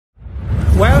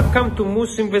Welcome to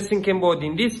Muslim Invest in Cambodia.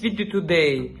 In this video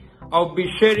today, I'll be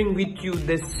sharing with you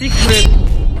the secret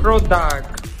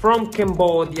product from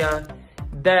Cambodia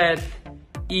that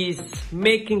is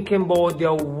making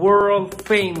Cambodia world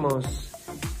famous.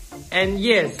 And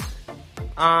yes,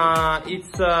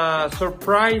 it's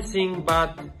surprising,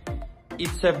 but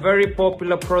it's a very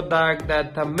popular product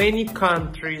that many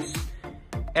countries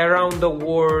around the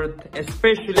world,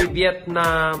 especially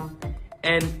Vietnam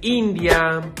and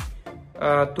India,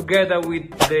 together with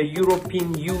the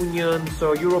European Union,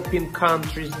 so European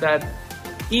countries that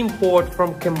import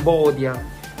from Cambodia.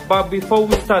 But before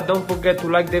we start, don't forget to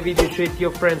like the video, share it to your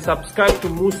friends, subscribe to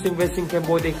Muslim Invest in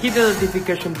Cambodia, hit the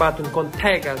notification button,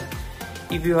 contact us.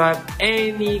 If you have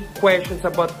any questions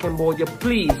about Cambodia,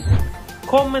 please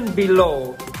comment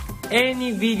below.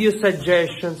 Any video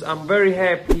suggestions, I'm very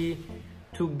happy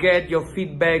to get your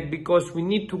feedback, because we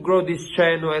need to grow this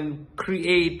channel and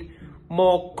create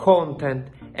more content.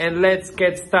 And let's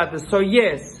get started. So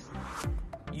yes,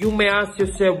 you may ask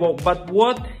yourself, well, but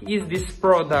what is this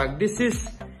product? This is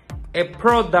a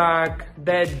product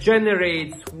that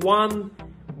generates $1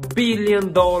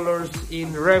 billion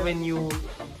in revenue,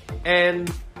 and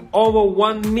over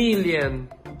 1 million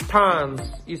tons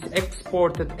is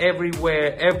exported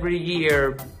everywhere every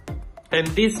year. And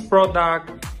this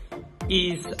product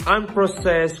is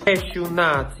unprocessed cashew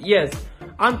nuts. Yes,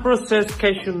 unprocessed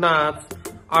cashew nuts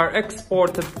are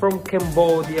exported from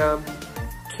Cambodia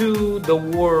to the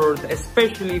world,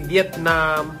 especially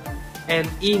Vietnam and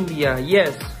India.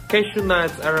 Yes, cashew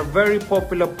nuts are a very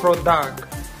popular product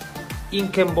in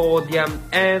Cambodia,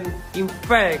 and in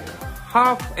fact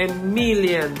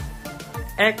 500,000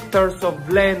 hectares of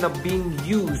land are being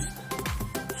used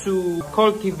to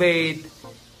cultivate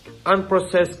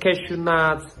unprocessed cashew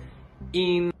nuts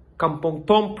in Kampong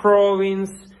Thom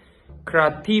province,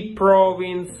 Kratie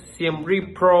province, Siem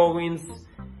Reap province,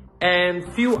 and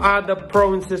few other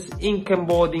provinces in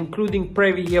Cambodia, including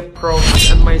Previer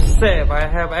province. And myself, I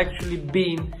have actually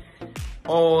been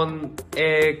on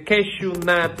a cashew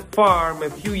nut farm a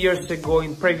few years ago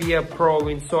in Previer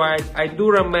province, so I do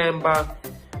remember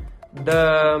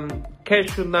the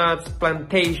cashew nuts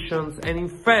plantations. And in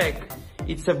fact,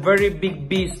 it's a very big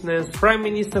business. Prime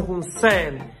Minister Hun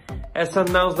Sen has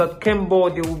announced that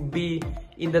Cambodia will be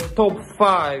in the top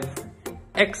 5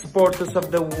 exporters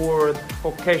of the world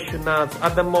for cashew nuts.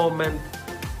 At the moment,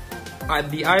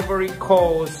 the Ivory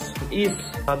Coast is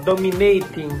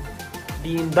dominating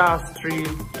the industry,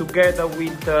 together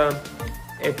with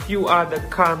a few other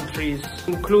countries,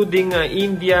 including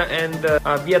India and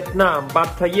Vietnam.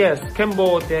 But yes,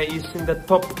 Cambodia is in the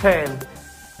top 10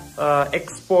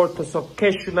 exporters of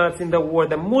cashew nuts in the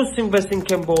world. And Muslim Invest in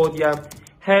Cambodia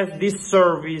has this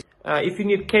service. If you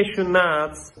need cashew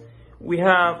nuts, we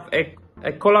have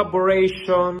a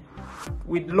collaboration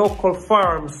with local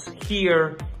farms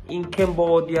here in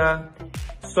Cambodia.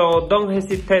 So don't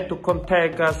hesitate to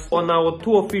contact us on our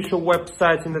 2 official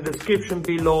websites in the description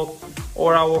below,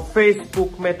 or our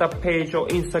Facebook Meta page or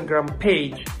Instagram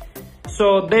page.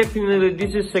 So definitely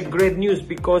this is a great news,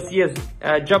 because yes,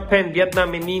 Japan,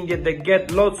 Vietnam and India, they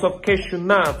get lots of cashew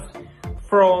nuts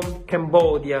from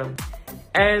Cambodia.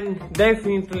 And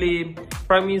definitely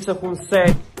Prime Minister Hun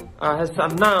Sen has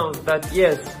announced that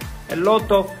yes, a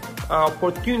lot of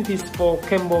opportunities for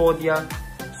Cambodia.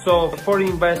 So foreign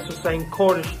investors are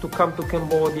encouraged to come to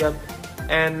Cambodia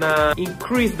and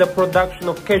increase the production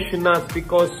of cashew nuts,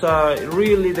 because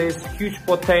really there is huge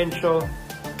potential.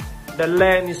 The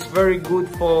land is very good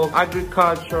for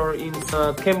agriculture in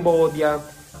Cambodia.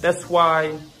 That's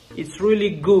why it's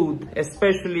really good,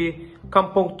 especially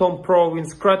Kampong Thom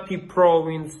province, Kratie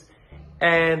province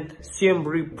and Siem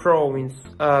Reap province,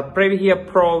 Previer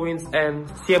province and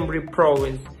Siem Reap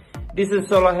province. This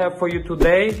is all I have for you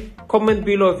today. Comment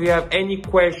below if you have any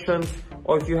questions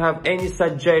or if you have any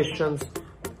suggestions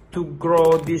to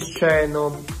grow this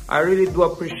channel. I really do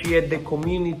appreciate the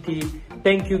community.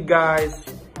 Thank you guys,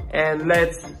 and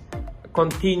let's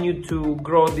continue to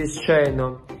grow this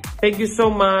channel. Thank you so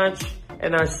much,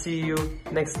 and I'll see you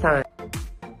next time.